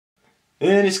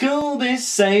Ernest Gulbis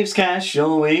saves cash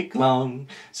all week long,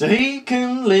 so he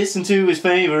can listen to his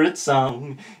favourite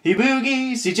song. He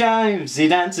boogies, he jives, he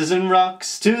dances and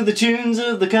rocks to the tunes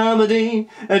of the comedy,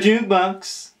 a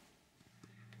jukebox.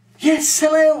 Yes,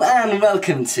 hello and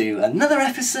welcome to another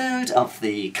episode of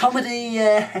the comedy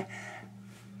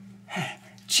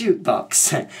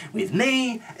Jukebox with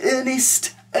me,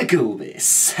 Ernest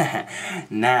Gulbis.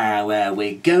 Now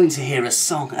we're going to hear a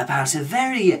song about a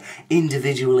very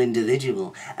individual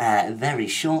very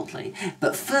shortly,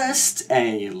 but first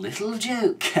a little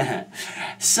joke.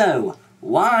 So,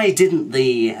 why didn't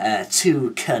the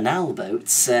two canal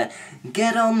boats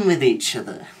get on with each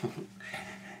other?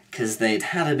 Because they'd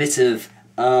had a bit of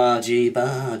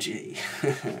argy-bargy.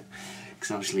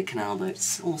 Because obviously canal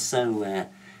boats also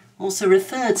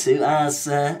referred to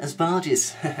as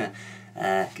barges.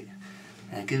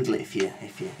 Google it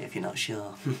if you're not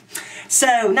sure.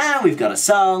 So now we've got a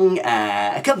song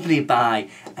accompanied by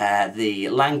the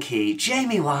lanky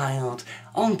Jamie Wilde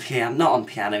on piano, not on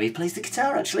piano, he plays the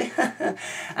guitar actually,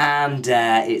 and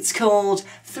it's called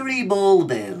Three Ball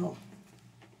Bill.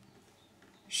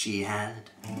 She had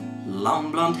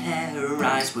long blonde hair, her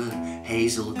eyes were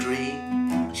hazel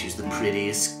green. She was the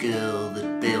prettiest girl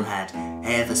that Bill had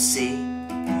ever seen.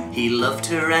 He loved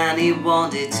her and he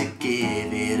wanted to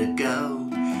give it a go,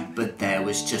 but there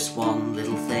was just one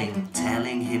little thing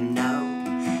telling him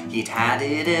no. He'd had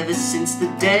it ever since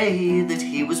the day that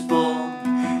he was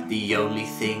born, the only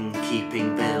thing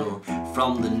keeping Bill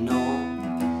from the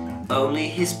norm. Only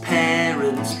his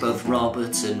parents, both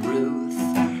Robert and Ruth,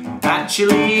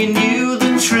 actually knew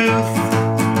the truth.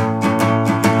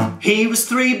 He was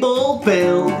three-ball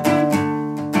Bill,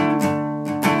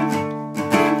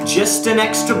 just an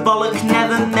extra bollock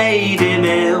never made him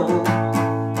ill.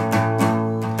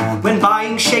 When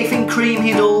buying shaving cream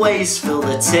he'd always fill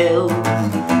the till,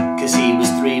 'cause he was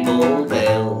three-ball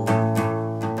Bill.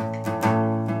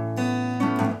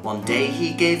 One day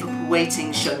he gave up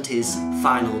waiting, shunned his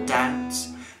final doubts,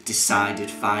 decided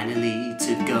finally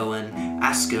to go and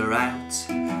ask her out.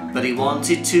 But he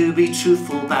wanted to be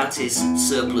truthful about his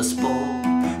surplus ball,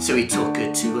 so he took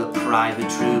her to a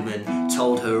private room and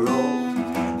told her all.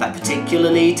 That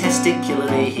particularly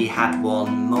testicularly he had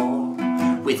one more,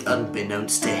 with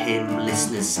unbeknownst to him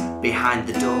listeners behind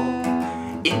the door.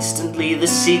 Instantly the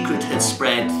secret had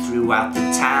spread throughout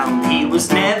the town. He was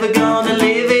never gonna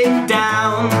live it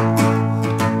down.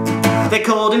 They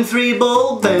called him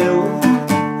Three-Ball Bill,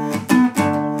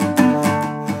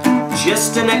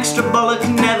 just an extra bollock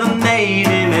never made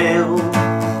him ill.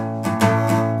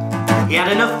 He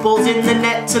had enough balls in the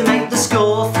net to make the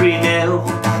score 3-0,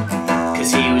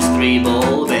 'cause he was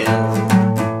Three-Ball Bill.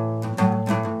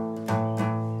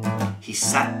 He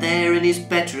sat there in his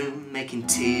bedroom making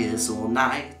tears all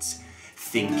night,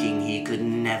 thinking he could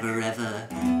never ever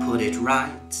put it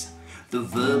right. The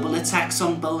verbal attacks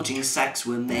on bulging sacks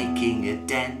were making a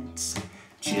dent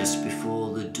just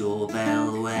before the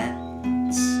doorbell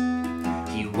went.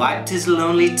 He wiped his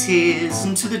lonely tears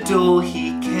and to the door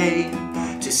he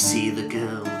came, to see the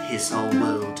girl, his whole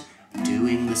world,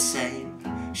 doing the same.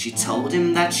 She told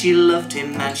him that she loved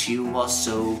him and she was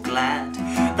so glad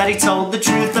that he told the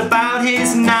truth about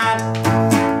his nad.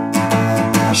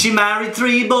 She married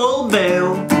Three-Ball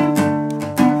Bill.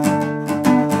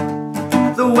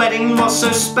 The wedding was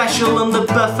so special and the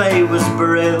buffet was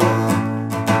brill.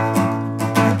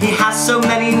 He has so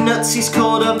many nuts he's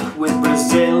caught up with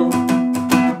Brazil,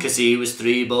 'cause he was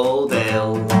Three-Ball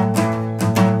Bill.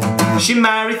 She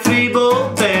married Three-Ball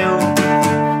Bill.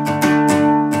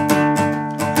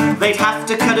 They'd have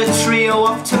to cut a trio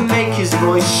off to make his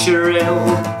voice shrill.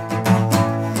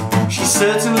 She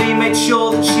certainly made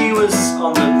sure that she was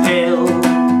on the pill,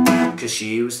 'cause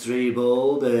she was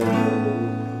Three-Ball Bill.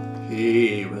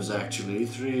 He was actually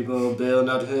Three-Ball Bill,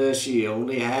 not her, she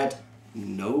only had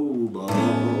no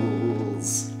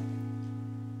balls.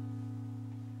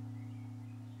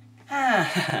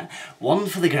 One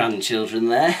for the grandchildren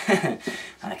there.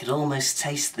 I could almost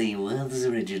taste the world's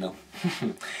original.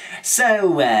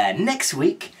 So, next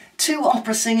week, two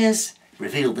opera singers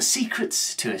reveal the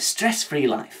secrets to a stress-free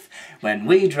life when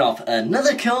we drop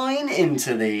another coin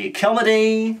into the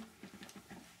comedy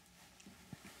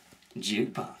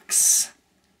Jukebox.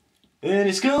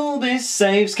 Ernest Gulbis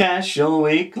saves cash all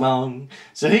week long,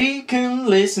 so he can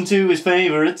listen to his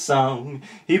favourite song.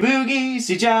 He boogies,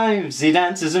 he jives, he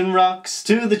dances and rocks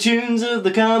to the tunes of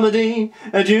the comedy,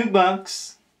 a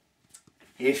jukebox.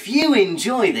 If you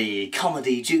enjoy the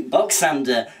comedy Jukebox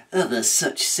and other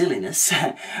such silliness,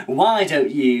 why don't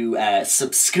you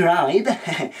subscribe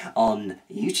on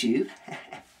YouTube?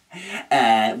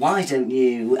 Why don't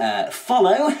you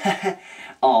follow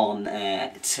on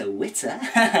Twitter,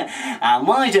 and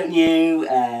why don't you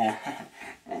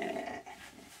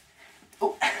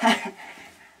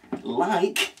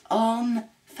like on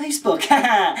Facebook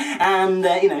and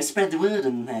you know, spread the word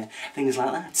and things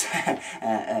like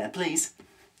that, please.